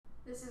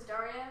This is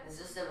Daria. This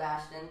is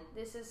Sebastian.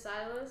 This is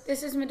Silas.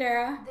 This is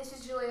Madera. This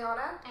is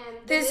Juliana. And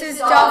this is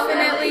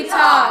Definitely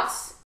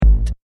Talks.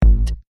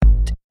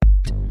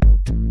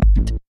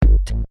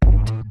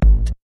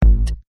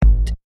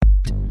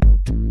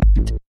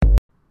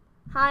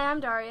 Hi, I'm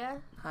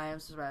Daria. Hi, I'm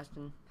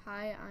Sebastian.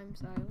 Hi, I'm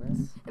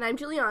Silas. And I'm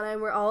Juliana, and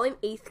we're all in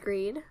 8th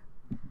grade.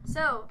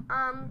 So,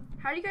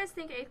 how do you guys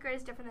think 8th grade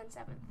is different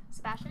than 7th?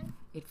 Sebastian?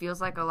 It feels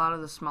like a lot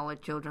of the smaller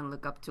children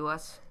look up to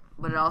us,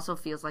 but it also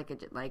feels like a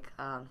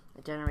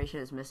generation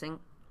is missing.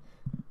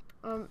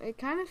 It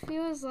kind of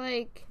feels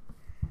like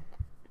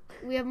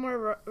we have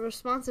more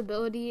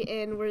responsibility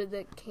and we're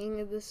the king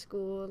of the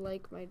school,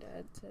 like my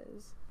dad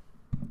says.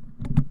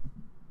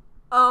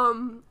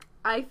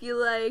 I feel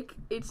like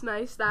it's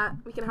nice that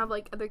we can have,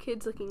 like, other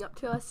kids looking up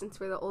to us since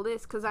we're the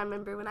oldest, because I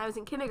remember when I was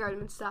in kindergarten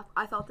and stuff,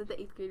 I thought that the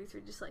 8th graders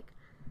were just, like,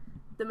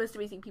 the most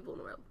amazing people in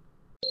the world.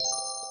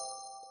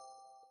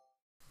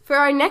 For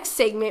our next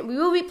segment, we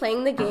will be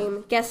playing the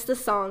game, Guess the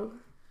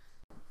Song.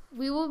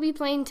 We will be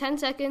playing 10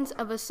 seconds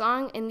of a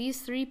song, and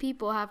these 3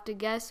 people have to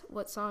guess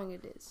what song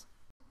it is.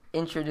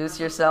 Introduce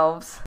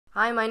yourselves.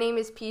 Hi, my name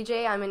is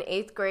PJ. I'm in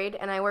 8th grade,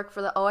 and I work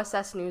for the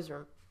OSS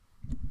newsroom.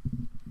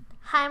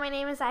 Hi, my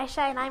name is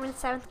Aisha, and I'm in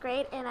 7th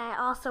grade, and I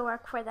also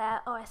work for the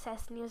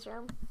OSS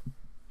newsroom.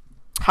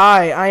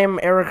 Hi, I am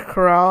Eric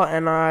Corral,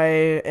 and I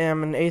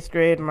am in 8th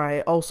grade, and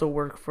I also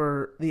work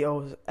for the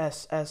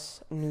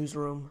OSS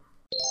newsroom.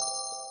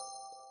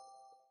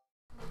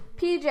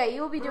 PJ,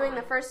 you will be doing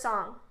the first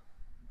song.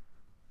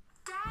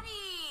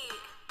 Daddy!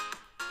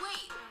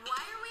 Wait, why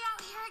are we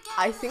out here again?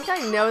 I think I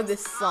know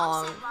this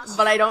song,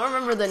 but I don't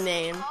remember the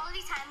name.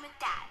 Quality time with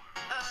Dad.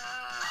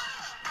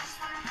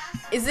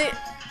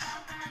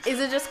 Is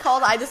it just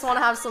called I Just Want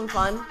to Have Some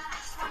Fun?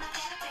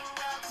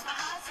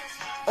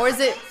 Or is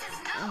it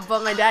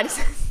But My Daddy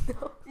Says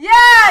No?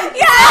 Yeah!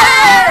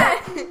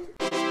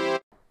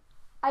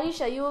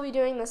 Aisha, you will be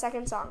doing the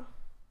second song.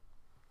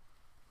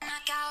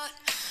 Knockout,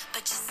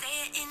 but you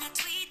say it in a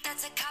tweet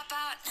that's a cop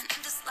out, and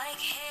I'm just like,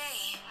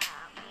 hey,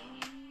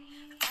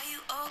 are you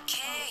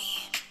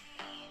okay?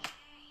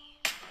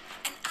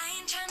 And I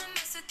ain't trying to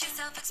mess with your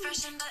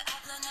self-expression, but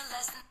I've learned a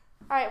lesson.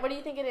 Alright, what do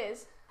you think it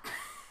is?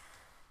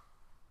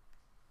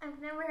 I've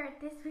never heard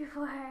this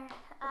before.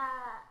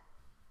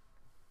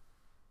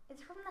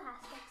 It's from the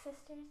Hashtag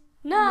Sisters.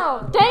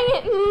 No! Dang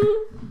it!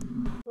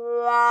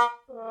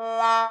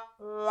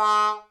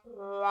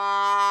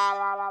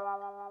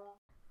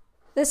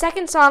 The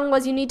second song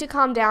was You Need to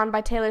Calm Down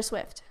by Taylor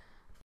Swift.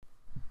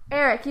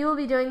 Eric, you will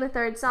be doing the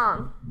third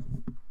song.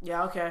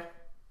 Yeah, okay.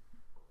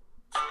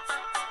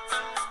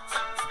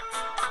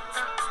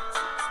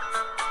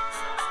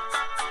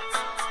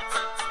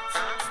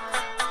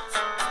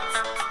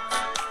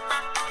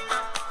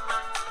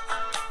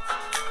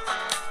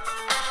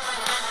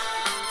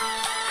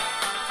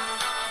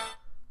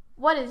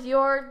 What is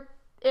your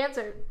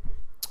answer?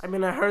 I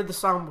mean, I heard the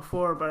song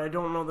before, but I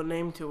don't know the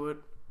name to it.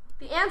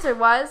 The answer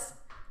was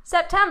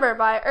September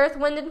by Earth,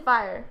 Wind, and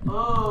Fire.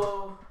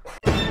 Oh.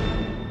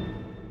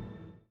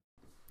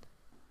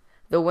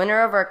 The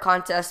winner of our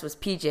contest was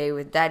PJ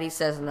with Daddy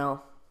Says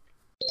No.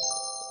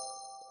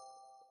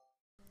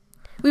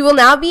 We will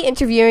now be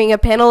interviewing a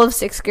panel of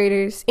 6th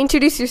graders.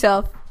 Introduce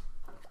yourself.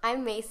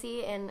 I'm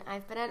Macy, and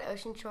I've been at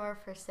Ocean Shore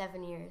for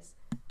 7 years.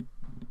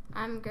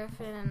 I'm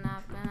Griffin, and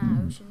I've been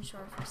at Ocean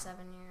Shore for 7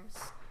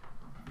 years.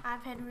 I'm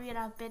Henry, and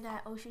I've been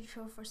at Ocean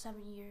Shore for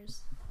 7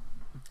 years.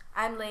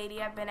 I'm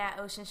Lady. I've been at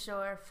Ocean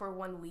Shore for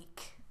 1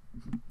 week.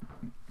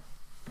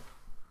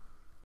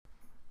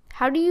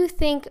 How do you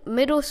think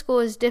middle school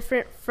is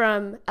different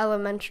from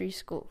elementary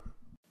school?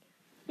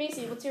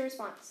 Macy, what's your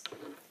response?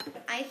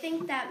 I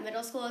think that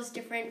middle school is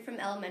different from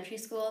elementary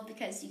school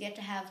because you get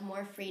to have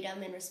more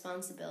freedom and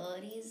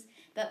responsibilities.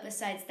 But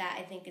besides that,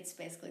 I think it's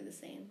basically the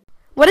same.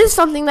 What is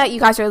something that you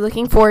guys are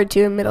looking forward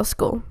to in middle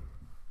school?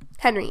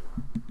 Henry.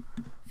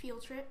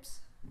 Field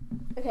trips.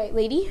 Okay,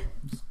 Lady.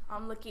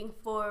 I'm looking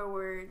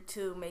forward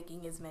to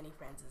making as many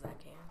friends as I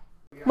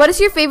can. What is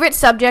your favorite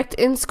subject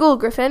in school,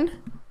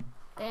 Griffin?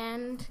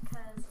 Band,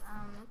 because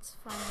it's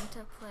fun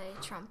to play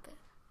trumpet.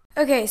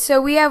 Okay,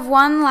 so we have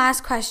one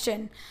last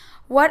question.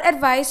 What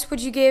advice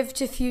would you give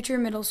to future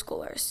middle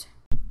schoolers?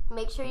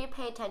 Make sure you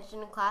pay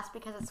attention in class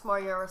because it's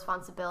more your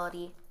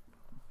responsibility.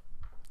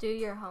 Do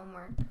your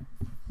homework.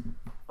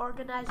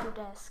 Organize your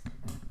desk.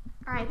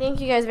 All right, thank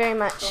you guys very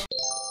much.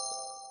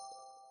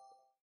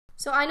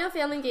 So I know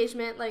family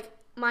engagement, like,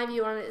 my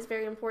view on it is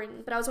very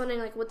important, but I was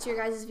wondering, like, what's your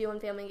guys' view on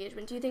family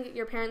engagement? Do you think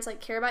your parents, like,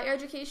 care about your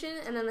education?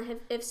 And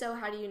then if so,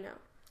 how do you know?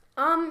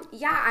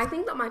 Yeah, I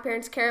think that my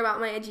parents care about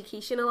my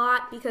education a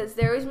lot because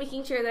they're always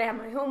making sure that I have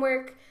my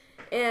homework.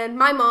 And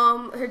my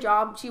mom, her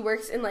job, she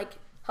works in, like,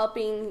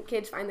 helping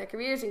kids find their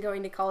careers and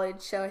going to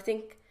college. So I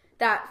think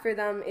that for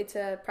them, it's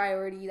a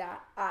priority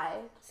that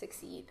I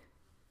succeed.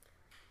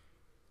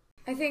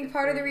 I think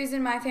part of the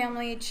reason my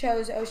family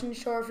chose Ocean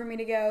Shore for me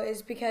to go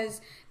is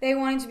because they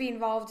wanted to be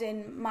involved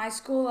in my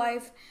school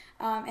life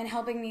and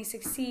helping me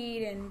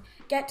succeed and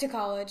get to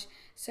college.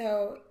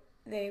 So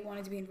they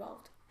wanted to be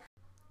involved.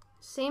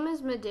 Same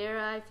as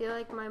Madeira, I feel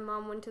like my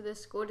mom went to this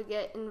school to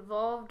get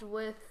involved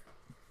with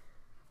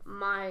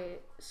my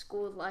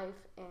school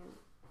life, and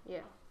yeah.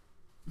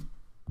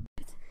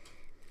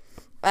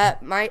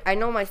 I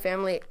know my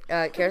family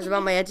cares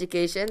about my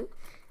education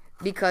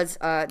because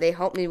they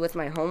help me with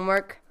my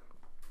homework.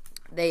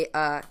 They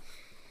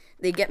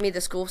get me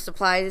the school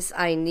supplies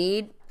I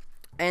need,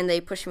 and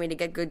they push me to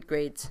get good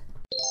grades.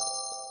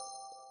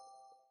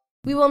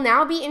 We will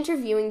now be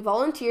interviewing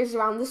volunteers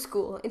around the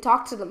school and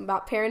talk to them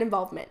about parent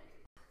involvement.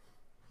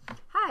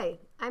 Hi,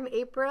 I'm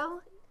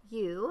April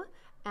Yu,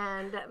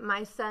 and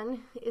my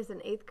son is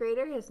an 8th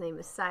grader. His name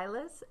is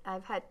Silas.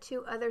 I've had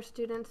 2 other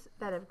students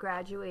that have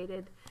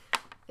graduated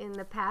in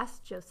the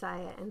past,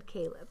 Josiah and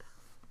Caleb.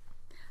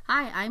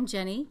 Hi, I'm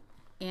Jenny,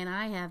 and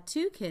I have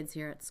 2 kids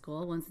here at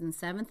school. One's in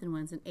 7th and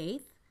one's in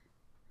 8th,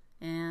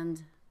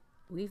 and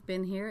we've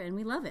been here and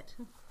we love it.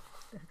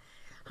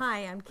 Hi,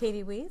 I'm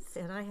Katie Weiss,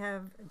 and I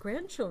have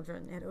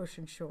grandchildren at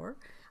Ocean Shore.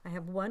 I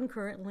have one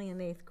currently in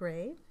 8th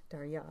grade,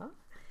 Darya,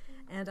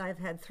 and I've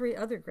had 3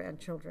 other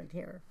grandchildren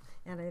here.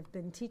 And I've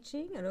been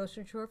teaching at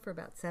Ocean Shore for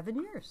about 7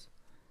 years.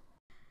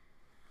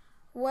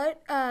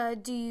 What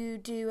do you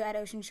do at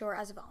Ocean Shore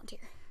as a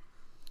volunteer?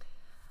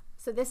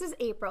 So this is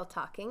April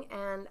talking,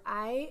 and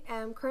I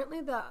am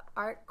currently the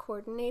art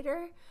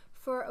coordinator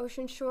for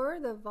Ocean Shore,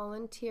 the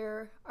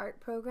volunteer art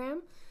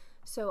program.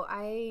 So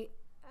I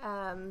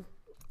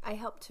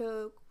help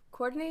to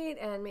coordinate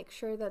and make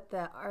sure that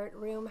the art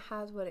room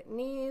has what it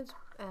needs.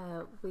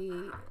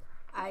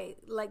 I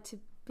like to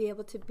be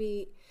able to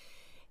be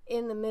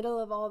in the middle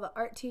of all the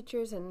art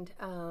teachers and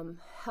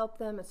help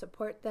them and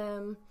support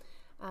them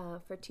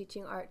for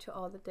teaching art to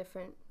all the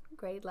different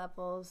grade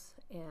levels,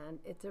 and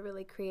it's a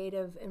really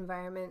creative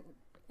environment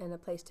and a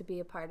place to be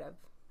a part of.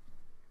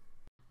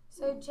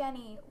 So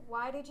Jenny,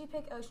 why did you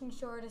pick Ocean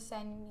Shore to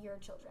send your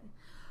children?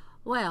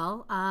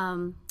 Well,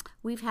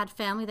 we've had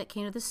family that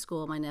came to the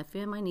school. My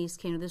nephew and my niece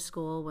came to the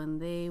school when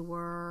they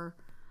were,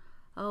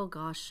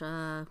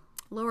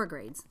 lower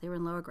grades. They were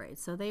in lower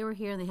grades. So they were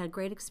here and they had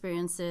great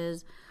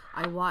experiences.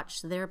 I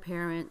watched their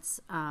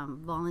parents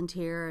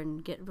volunteer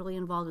and get really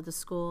involved with the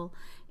school,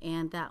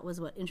 and that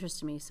was what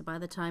interested me. So by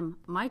the time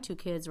my 2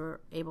 kids were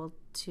able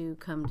to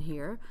come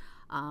here,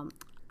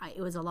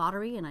 it was a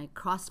lottery, and I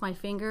crossed my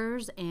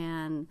fingers,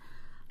 and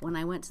when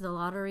I went to the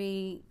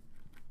lottery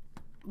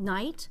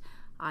night,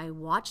 I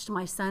watched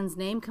my son's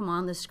name come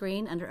on the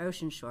screen under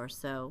Ocean Shore,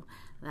 so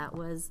that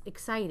was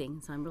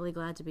exciting. So I'm really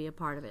glad to be a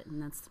part of it, and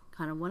that's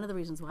kind of one of the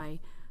reasons why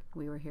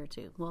we were here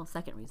too. Well,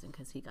 second reason,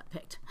 because he got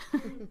picked.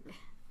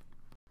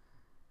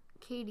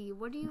 Katie,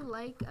 what do you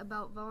like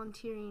about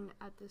volunteering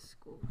at this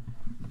school?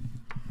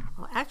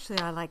 Well, actually,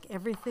 I like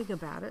everything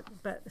about it,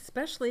 but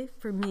especially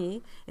for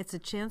me, it's a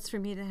chance for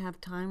me to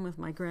have time with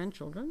my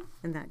grandchildren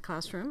in that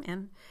classroom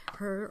and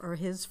her or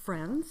his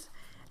friends.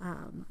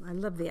 I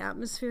love the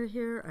atmosphere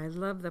here. I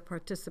love the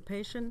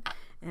participation.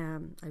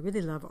 I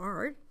really love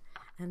art.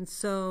 And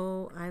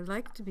so I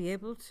like to be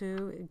able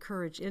to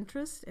encourage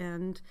interest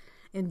and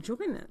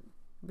enjoyment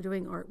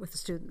doing art with the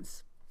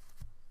students.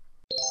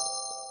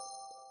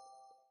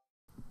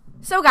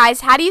 So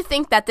guys, how do you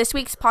think that this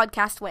week's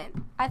podcast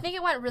went? I think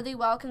it went really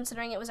well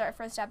considering it was our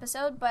first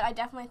episode, but I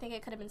definitely think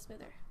it could have been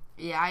smoother.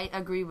 Yeah, I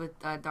agree with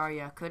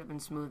Darya. Could have been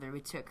smoother.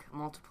 We took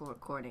multiple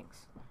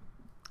recordings.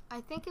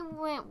 I think it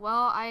went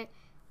well.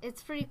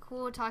 It's pretty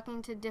cool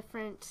talking to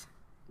different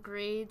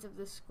grades of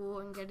the school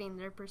and getting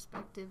their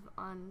perspective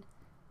on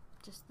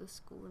just the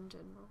school in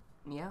general.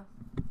 Yeah.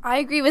 I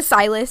agree with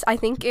Silas. I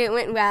think it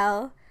went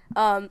well,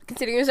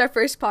 considering it was our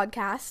first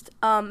podcast.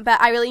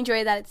 But I really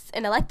enjoy that it's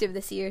an elective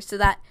this year so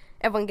that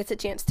everyone gets a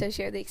chance to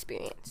share the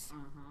experience.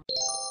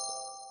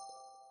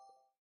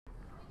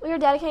 We are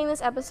dedicating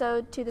this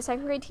episode to the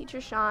 2nd grade teacher,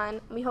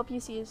 Sean. We hope you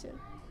see you soon.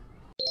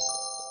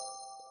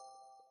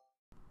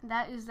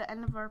 That is the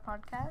end of our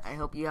podcast. I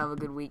hope you have a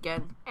good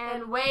weekend.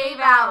 And wave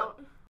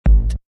out!